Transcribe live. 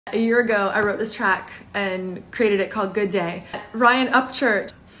A year ago, I wrote this track and created it called Good Day. Ryan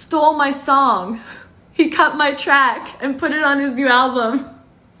Upchurch stole my song. He cut my track and put it on his new album.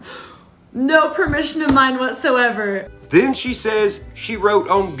 No permission of mine whatsoever. Then she says she wrote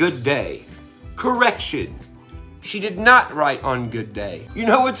on Good Day. Correction. She did not write on Good Day. You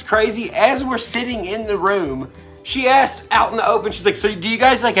know what's crazy? As we're sitting in the room, she asked out in the open, she's like, so do you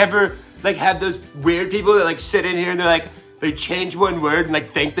guys like ever like have those weird people that like sit in here and they're like, they change one word and like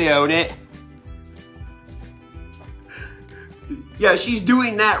think they own it? Yeah, she's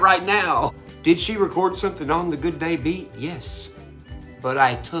doing that right now. Did she record something on the Good Day beat? Yes. But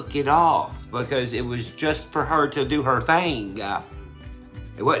I took it off because it was just for her to do her thing.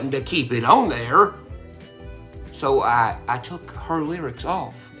 It wasn't to keep it on there. So I took her lyrics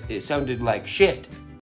off. It sounded like shit.